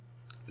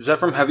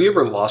Zephram, have you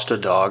ever lost a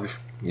dog?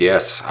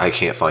 Yes, I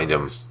can't find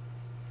him.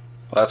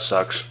 Well, that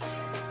sucks.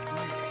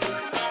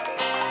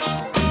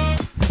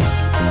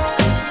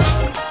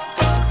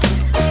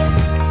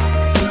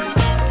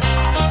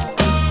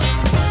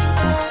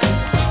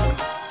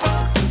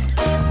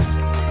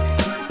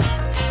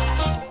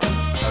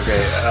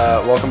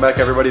 Welcome back,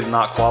 everybody, to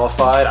Not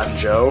Qualified. I'm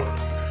Joe.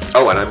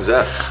 Oh, and I'm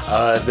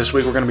Zeph. This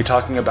week we're going to be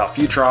talking about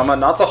Futurama,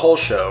 not the whole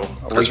show.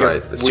 That's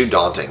right. It's too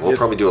daunting. We'll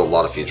probably do a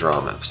lot of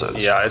Futurama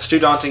episodes. Yeah, it's too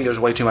daunting. There's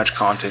way too much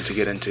content to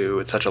get into.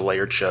 It's such a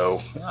layered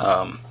show.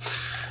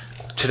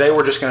 Today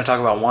we're just going to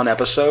talk about one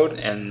episode,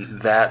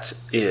 and that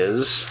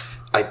is...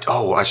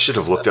 I should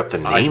have looked up the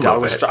name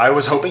of it. I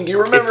was hoping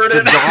you remembered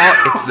it.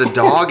 It's the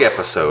dog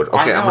episode.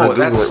 Okay, I'm going to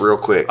Google it real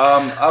quick.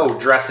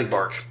 Jurassic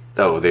Park.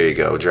 Oh, there you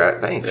go.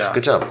 Thanks. Yeah.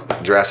 Good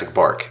job. Jurassic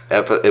Park.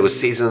 It was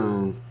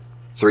season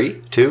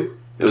 3, 2?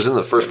 It was in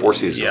the first 4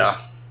 seasons. Yeah.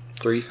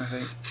 3, I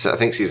think. So I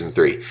think season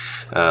 3.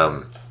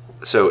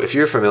 So if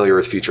you're familiar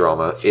with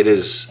Futurama, it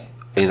is,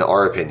 in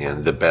our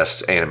opinion, the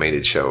best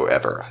animated show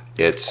ever.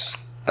 It's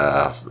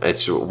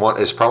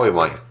probably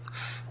one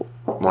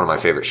of my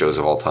favorite shows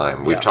of all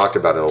time. We've talked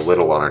about it a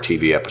little on our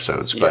TV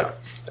episodes,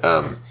 but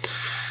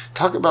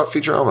talk about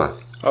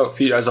Futurama. Oh,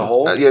 as a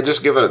whole?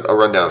 Just give it a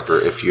rundown for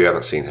if you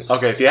haven't seen it.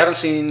 Okay, if you haven't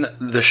seen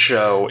the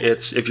show,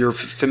 if you're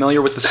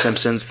familiar with The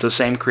Simpsons, the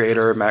same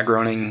creator, Matt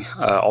Groening,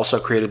 also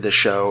created this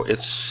show.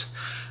 It's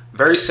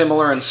very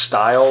similar in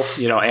style,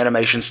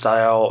 animation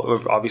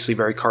style, obviously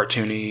very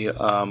cartoony,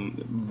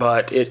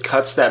 but it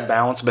cuts that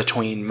balance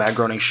between Matt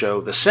Groening's show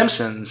The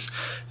Simpsons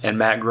and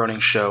Matt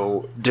Groening's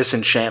show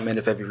Disenchantment,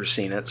 if you've ever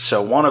seen it.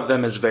 So one of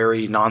them is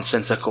very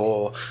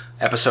nonsensical,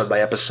 episode by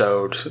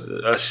episode,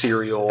 a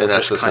serial. And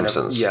that's The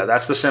Simpsons.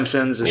 That's The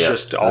Simpsons. It's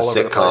just all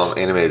over the place.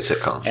 Animated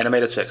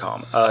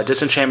sitcom.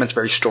 Disenchantment's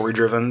very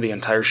story-driven, the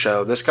entire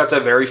show. This cuts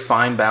a very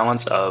fine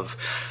balance of...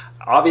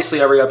 Obviously,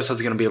 every episode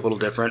is going to be a little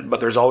different, but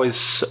there's always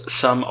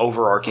some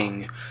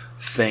overarching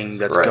thing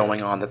that's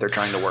going on that they're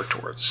trying to work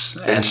towards.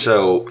 And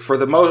so, for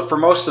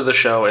most of the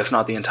show, if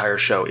not the entire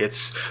show,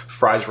 it's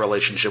Fry's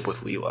relationship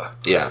with Leela.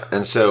 Yeah,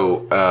 and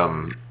so,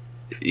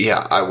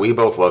 we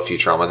both love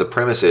Futurama. The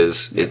premise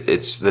is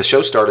it's the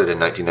show started in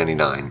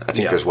 1999. I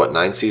think there's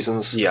 9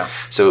 seasons. Yeah.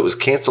 So it was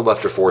canceled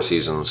after 4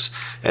 seasons,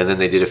 and then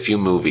they did a few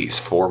movies,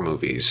 4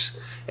 movies,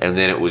 and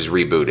then it was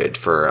rebooted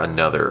for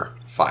another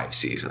 5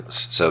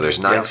 seasons. So there's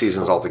 9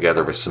 seasons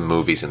altogether with some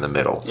movies in the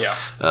middle. Yeah.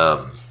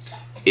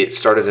 It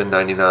started in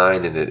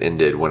 99 and it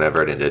ended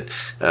whenever it ended.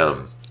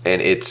 And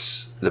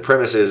the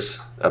premise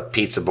is a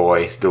pizza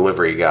boy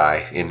delivery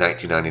guy in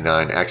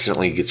 1999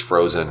 accidentally gets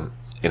frozen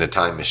in a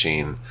time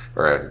machine,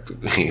 or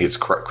he gets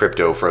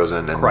crypto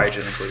frozen and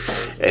cryogenically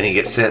frozen. And he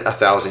gets sent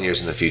 1,000 years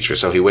in the future.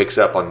 So he wakes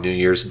up on New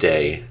Year's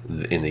Day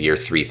in the year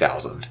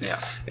 3000. Yeah.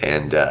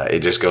 And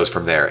it just goes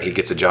from there. He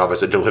gets a job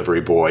as a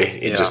delivery boy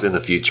just in the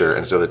future.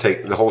 And so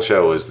the whole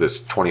show is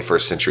this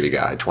 20th century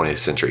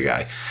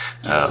guy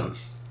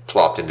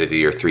plopped into the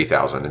year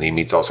 3000, and he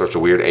meets all sorts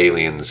of weird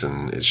aliens,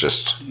 and it's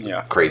just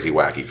crazy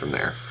wacky from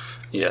there.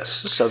 Yes.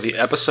 So the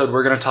episode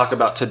we're going to talk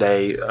about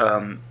today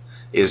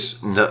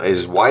is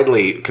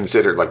widely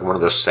considered like one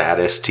of the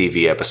saddest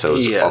TV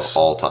episodes of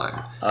all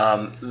time.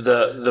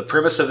 The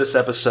premise of this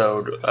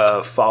episode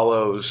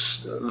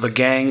follows the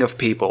gang of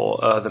people,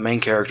 the main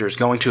characters,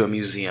 going to a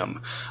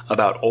museum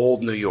about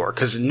old New York.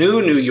 Because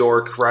New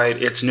York, right?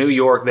 It's New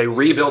York. They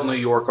rebuilt New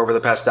York over the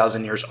past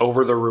 1,000 years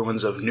over the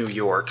ruins of New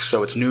York.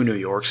 So it's New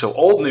York. So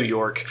old New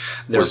York,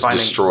 they're finding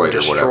destroyed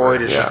or whatever.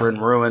 It's just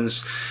in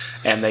ruins.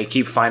 And they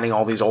keep finding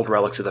all these old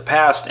relics of the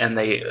past, and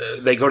they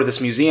go to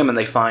this museum and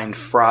they find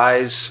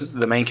Fry's,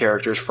 the main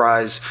character's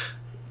Fry's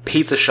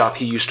pizza shop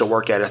he used to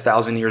work at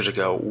 1,000 years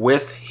ago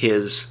with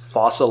his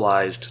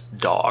fossilized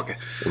dog.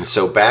 And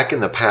so back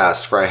in the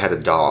past, Fry had a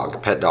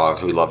pet dog,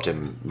 who loved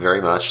him very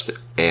much,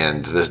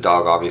 and this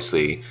dog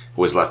obviously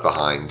was left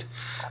behind.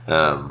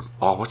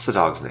 What's the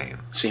dog's name?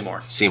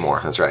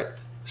 Seymour, that's right.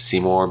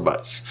 Seymour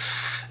Butts.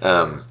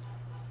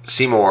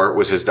 Seymour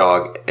was his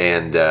dog,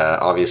 and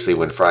obviously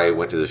when Fry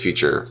went to the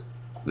future,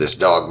 this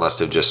dog must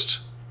have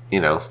just,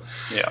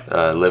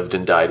 lived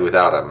and died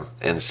without him.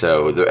 And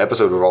so the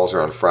episode revolves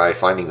around Fry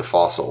finding the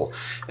fossil,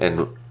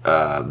 and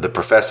the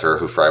professor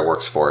who Fry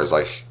works for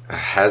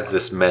has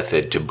this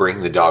method to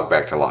bring the dog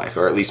back to life,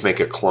 or at least make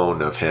a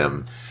clone of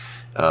him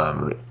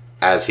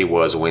as he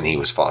was when he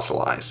was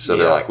fossilized. So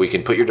they're like, we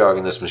can put your dog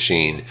in this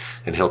machine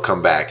and he'll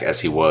come back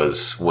as he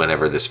was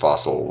whenever this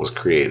fossil was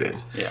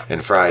created. Yeah.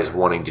 And Fry's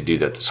wanting to do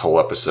that this whole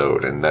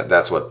episode, and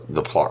that's what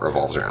the plot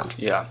revolves around.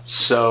 Yeah.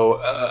 So,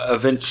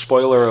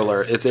 spoiler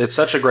alert, it's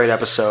such a great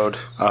episode.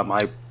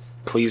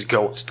 Please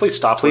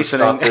stop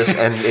listening. This.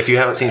 And if you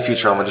haven't seen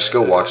Futurama, just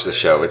go watch the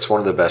show. It's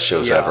one of the best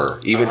shows ever.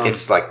 Even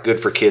it's like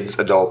good for kids,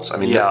 adults. I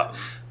mean,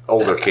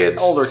 older kids,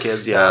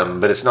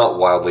 but it's not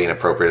wildly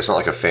inappropriate. It's not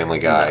like a Family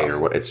Guy or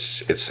what.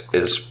 It's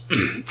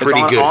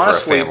pretty good for a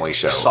family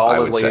show. Solidly, I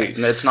would say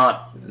it's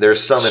not.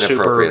 There's some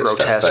inappropriate super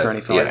grotesque stuff, but or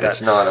anything like that.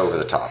 It's not over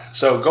the top.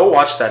 So go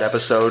watch that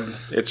episode.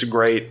 It's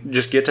great.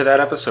 Just get to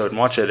that episode and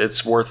watch it.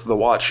 It's worth the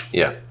watch.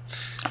 Yeah.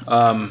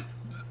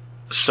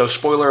 So,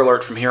 spoiler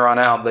alert, from here on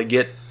out, they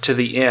get to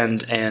the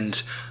end,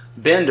 and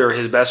Bender,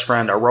 his best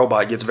friend, a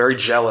robot, gets very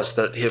jealous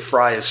that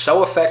Fry is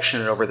so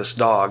affectionate over this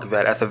dog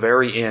that at the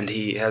very end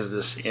he has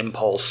this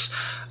impulse,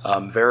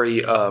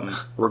 very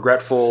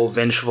regretful,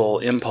 vengeful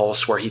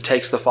impulse, where he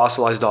takes the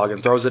fossilized dog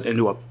and throws it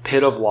into a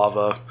pit of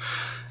lava.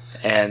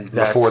 And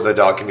that's, before the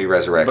dog can be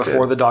resurrected.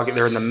 Before the dog,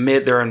 they're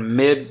in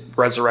mid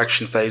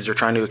resurrection phase. They're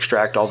trying to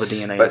extract all the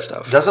DNA and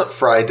stuff. Doesn't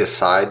Fry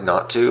decide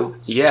not to?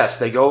 Yes,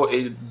 they go.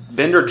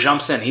 Bender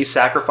jumps in. He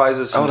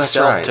sacrifices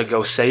himself to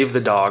go save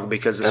the dog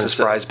because this is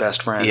Fry's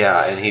best friend.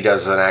 Yeah, and he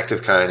does an act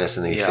of kindness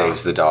and he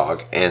saves the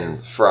dog. And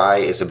Fry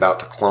is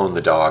about to clone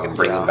the dog and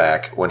bring him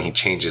back when he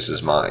changes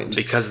his mind.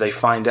 Because they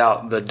find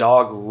out the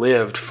dog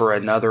lived for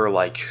another,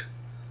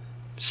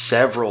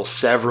 several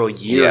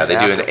years. Yeah, they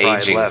do an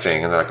aging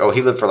thing, and they're like, "Oh,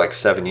 he lived for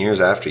 7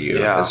 years after you."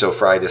 Yeah. And so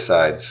Fry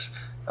decides,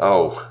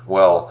 "Oh,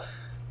 well,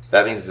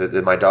 that means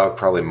that my dog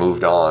probably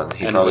moved on.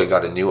 He probably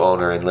got a new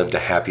owner and lived a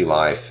happy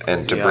life.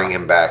 And to bring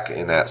him back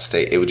in that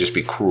state, it would just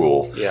be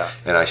cruel. Yeah.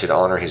 And I should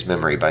honor his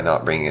memory by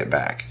not bringing it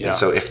back." Yeah. And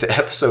so if the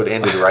episode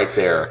ended right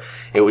there,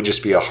 it would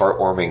just be a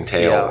heartwarming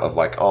tale of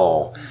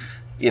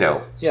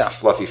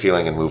fluffy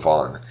feeling and move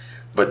on.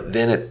 But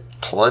then it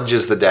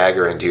plunges the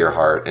dagger into your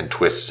heart and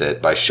twists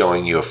it by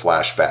showing you a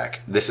flashback.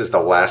 This is the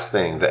last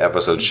thing the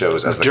episode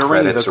shows as the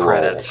credits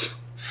roll.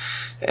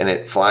 And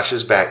it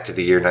flashes back to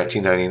the year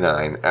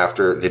 1999,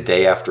 the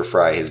day after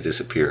Fry has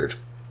disappeared.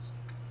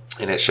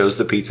 And it shows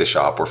the pizza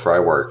shop where Fry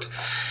worked,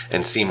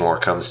 and Seymour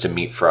comes to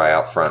meet Fry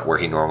out front where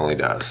he normally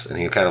does. And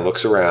he kind of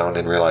looks around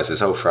and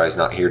realizes, oh, Fry's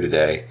not here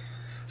today,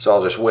 so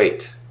I'll just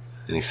wait.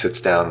 And he sits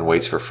down and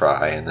waits for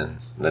Fry, and then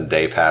the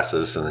day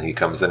passes, and then he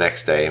comes the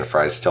next day, and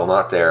Fry's still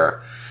not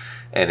there.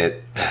 And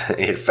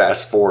it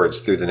fast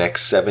forwards through the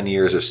next 7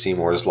 years of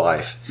Seymour's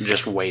life.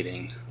 Just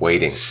waiting.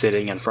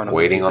 Sitting in front of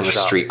waiting on the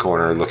street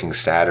corner, looking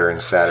sadder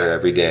and sadder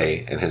every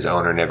day. And his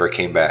owner never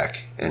came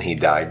back. And he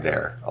died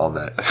there on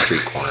that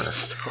street corner.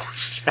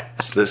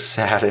 It's the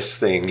saddest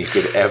thing you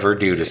could ever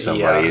do to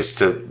somebody. Is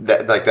to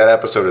that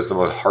episode is the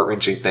most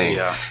heart-wrenching thing.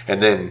 Yeah.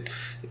 And then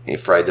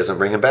Fry doesn't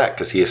bring him back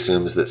because he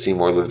assumes that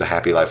Seymour lived a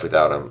happy life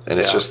without him. And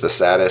it's just the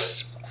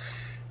saddest.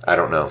 I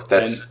don't know.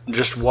 That's and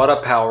just what a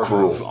power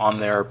move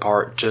on their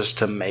part just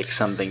to make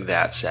something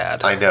that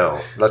sad. I know.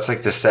 That's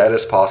the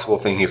saddest possible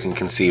thing you can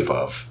conceive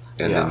of.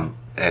 And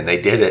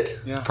they did it.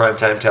 Yeah.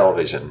 Primetime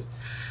television.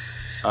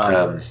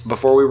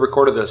 Before we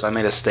recorded this, I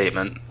made a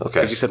statement. Okay.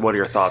 Because you said, what are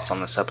your thoughts on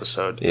this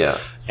episode? Yeah.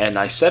 And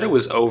I said it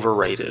was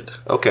overrated.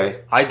 Okay.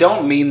 I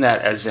don't mean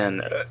that as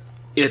in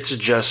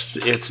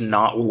it's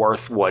not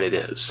worth what it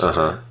is.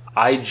 Uh-huh.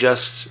 I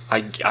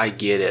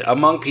get it.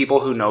 Among people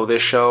who know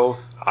this show,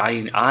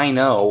 I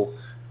know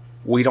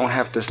we don't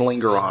have to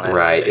linger on it.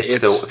 Right.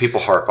 It's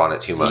people harp on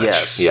it too much.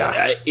 Yes.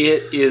 Yeah.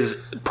 It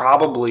is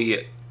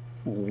probably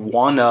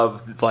one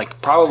of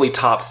probably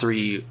top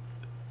 3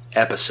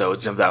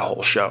 episodes of that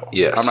whole show.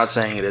 Yes. I'm not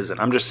saying it isn't.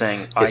 I'm just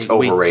saying it's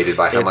overrated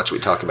by how much we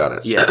talk about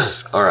it.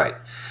 Yes. All right.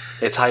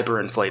 It's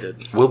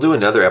hyperinflated. We'll do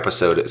another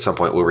episode at some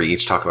point where we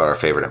each talk about our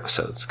favorite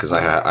episodes because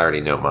I already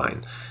know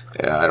mine.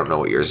 I don't know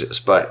what yours is,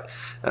 but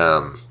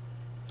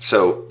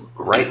so.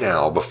 Right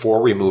now, before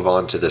we move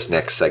on to this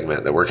next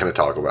segment that we're going to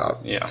talk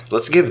about,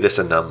 let's give this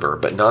a number,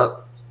 but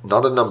not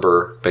a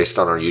number based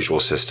on our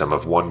usual system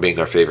of 1 being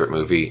our favorite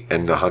movie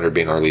and 100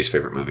 being our least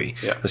favorite movie.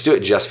 Yeah. Let's do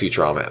it just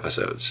Futurama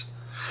episodes.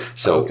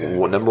 So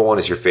number 1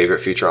 is your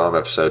favorite Futurama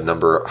episode.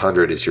 Number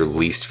 100 is your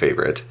least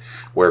favorite.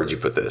 Where would you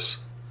put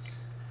this?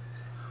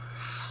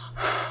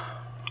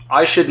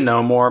 I should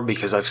know more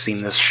because I've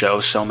seen this show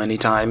so many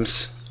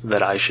times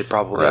that I should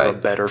probably have a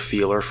better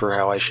feeler for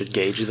how I should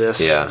gauge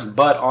this. Yeah.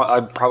 But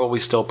I'd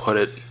probably still put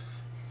it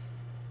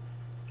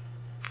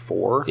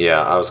 4.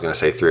 Yeah, I was going to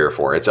say 3 or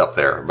 4. It's up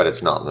there, but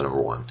it's not the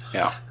number 1.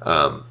 Yeah.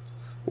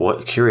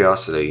 What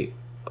curiosity,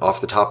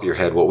 off the top of your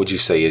head, what would you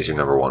say is your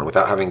number 1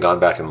 without having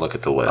gone back and look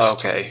at the list?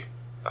 Okay.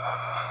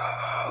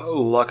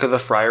 Luck of the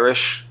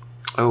Friarish.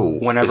 Oh,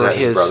 whenever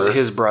is that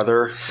his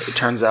brother, it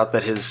turns out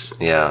that his...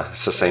 Yeah,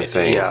 it's the same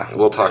thing. Yeah.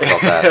 We'll talk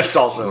about that. It's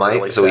also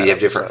really so we have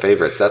different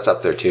favorites. That's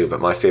up there too,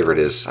 but my favorite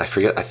is, I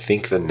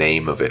think the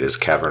name of it is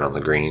Cavern on the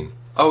Green.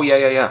 Oh,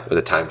 yeah. With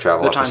the time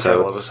travel episode. The time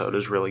travel episode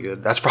is really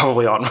good. That's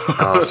probably on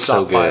it's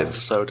so good.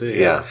 Episode too.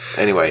 Yeah.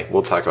 Anyway,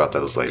 we'll talk about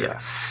those later.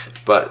 Yeah.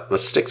 But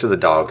let's stick to the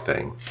dog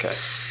thing. Okay.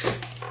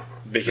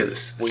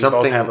 Because we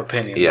both have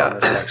opinions on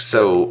this next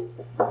So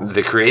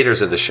the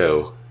creators of the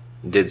show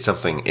did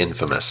something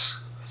infamous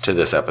to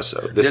this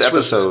episode. This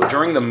episode was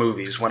during the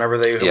movies, whenever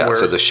they were...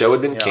 so the show had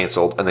been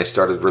canceled, and they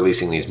started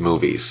releasing these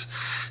movies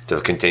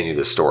to continue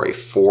the story.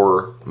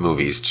 4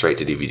 movies straight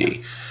to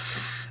DVD.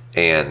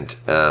 And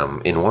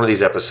in one of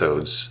these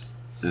episodes,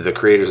 the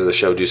creators of the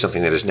show do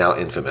something that is now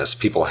infamous.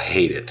 People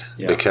hate it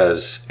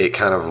because it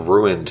kind of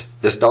ruined...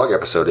 This dog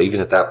episode, even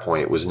at that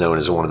point, was known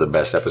as one of the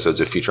best episodes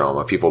of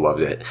Futurama. People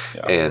loved it.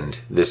 Yeah. And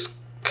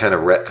this kind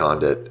of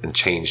retconned it and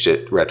changed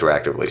it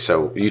retroactively.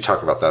 So you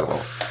talk about that a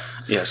little.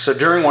 Yeah, so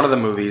during one of the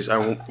movies,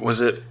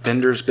 was it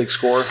Bender's Big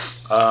Score?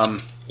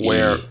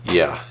 Where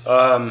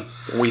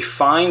we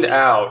find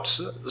out,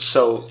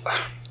 so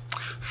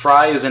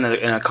Fry is in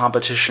a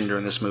competition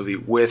during this movie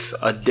with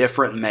a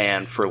different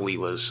man for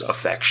Leela's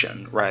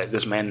affection, right?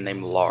 This man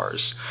named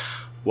Lars.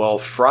 Well,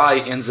 Fry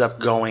ends up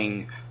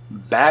going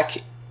back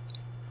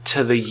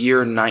to the year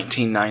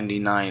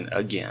 1999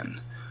 again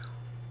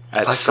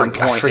at some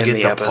point in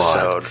the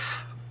episode.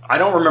 I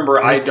don't remember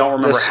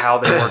how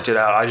they worked it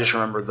out. I just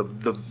remember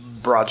the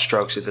broad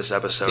strokes of this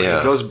episode. Yeah.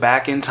 He goes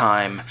back in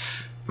time.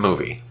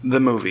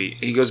 The movie.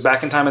 He goes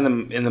back in time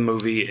in the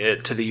movie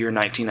to the year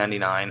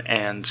 1999,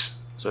 and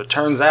so it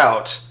turns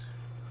out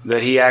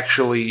that he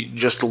actually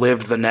just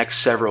lived the next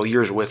several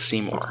years with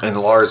Seymour. And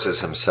Lars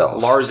is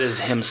himself.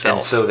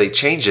 And so they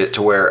change it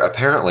to where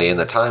apparently in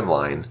the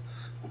timeline,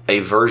 a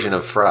version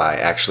of Fry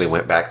actually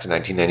went back to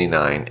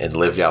 1999 and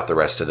lived out the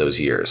rest of those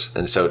years.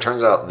 And so it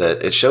turns out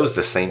that it shows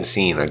the same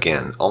scene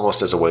again,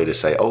 almost as a way to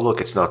say, oh, look,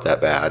 it's not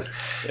that bad.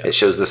 Yeah. It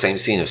shows the same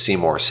scene of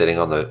Seymour sitting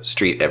on the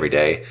street every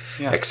day,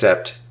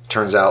 except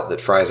turns out that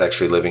Fry's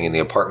actually living in the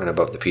apartment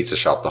above the pizza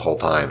shop the whole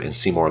time, and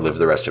Seymour lived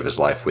the rest of his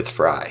life with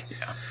Fry.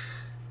 Yeah.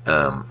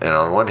 And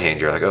on one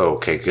hand, you're like, oh,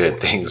 okay, good.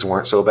 Things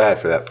weren't so bad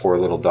for that poor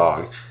little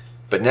dog.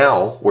 But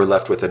now we're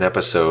left with an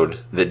episode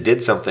that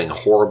did something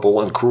horrible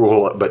and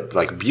cruel, but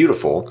like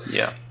beautiful.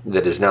 Yeah.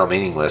 That is now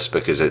meaningless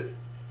because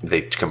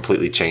they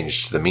completely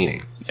changed the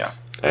meaning. Yeah.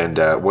 And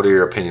what are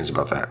your opinions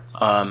about that?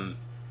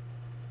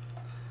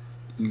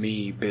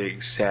 Me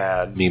big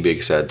sad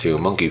too.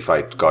 Monkey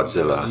fight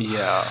Godzilla.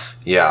 Yeah.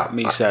 Yeah.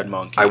 Me sad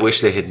monkey. I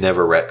wish they had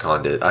never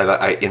retconned it.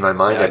 I in my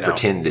mind, I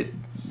pretend it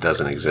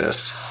doesn't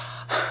exist.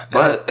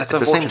 But at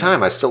the same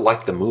time, I still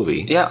like the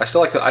movie. Yeah, I still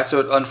like the. It's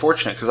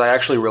unfortunate because I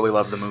actually really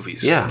love the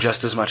movies. Yeah.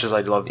 Just as much as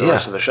I love the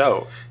rest of the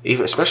show.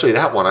 Especially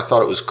that one. I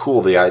thought it was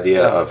cool, the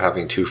idea of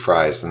having two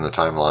Frys in the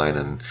timeline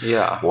and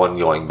one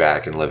going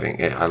back and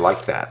living. I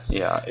liked that.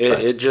 Yeah.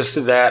 It just,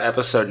 that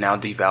episode now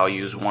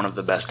devalues one of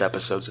the best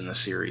episodes in the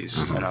series.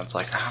 Mm-hmm. And it's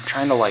like, I'm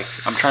trying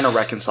to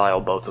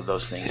reconcile both of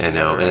those things. I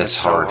know, and it's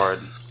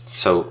hard.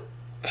 So,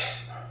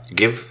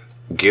 give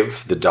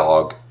the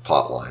dog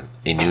plotline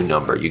a new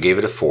number. You gave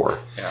it a 4.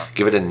 Yeah.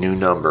 Give it a new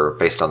number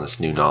based on this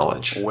new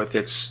knowledge. With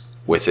its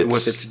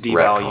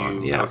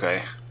devalue. Yeah.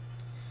 Okay.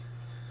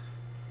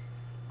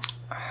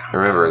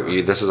 Remember,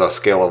 this is a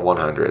scale of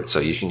 100, so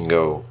you can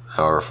go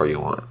however far you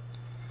want.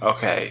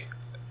 Okay.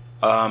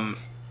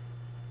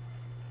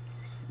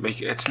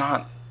 It's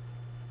not.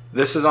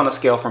 This is on a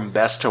scale from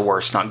best to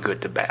worst, not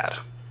good to bad.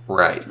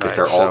 Right, because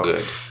they're all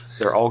good.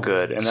 They're all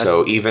good, and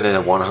so even in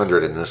a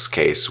 100 in this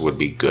case would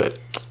be good.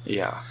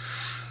 Yeah.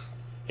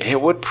 It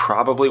would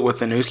probably, with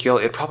the new scale,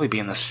 it'd probably be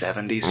in the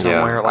 70s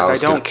somewhere. Yeah, I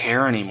don't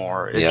care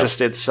anymore.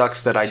 It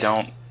sucks that I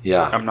don't.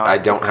 Yeah, I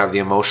don't have the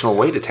emotional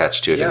weight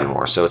attached to it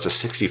anymore. So it's a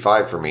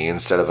 65 for me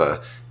instead of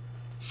a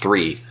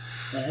 3.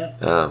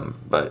 Mm-hmm.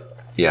 But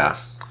yeah,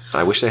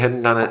 I wish they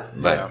hadn't done it.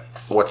 But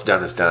what's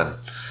done is done.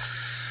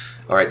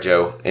 All right,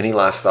 Joe. Any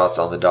last thoughts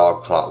on the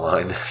dog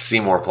plotline,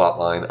 Seymour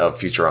plotline of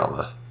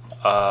Futurama?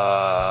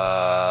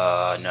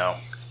 No.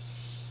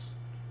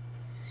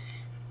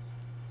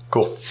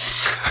 Cool.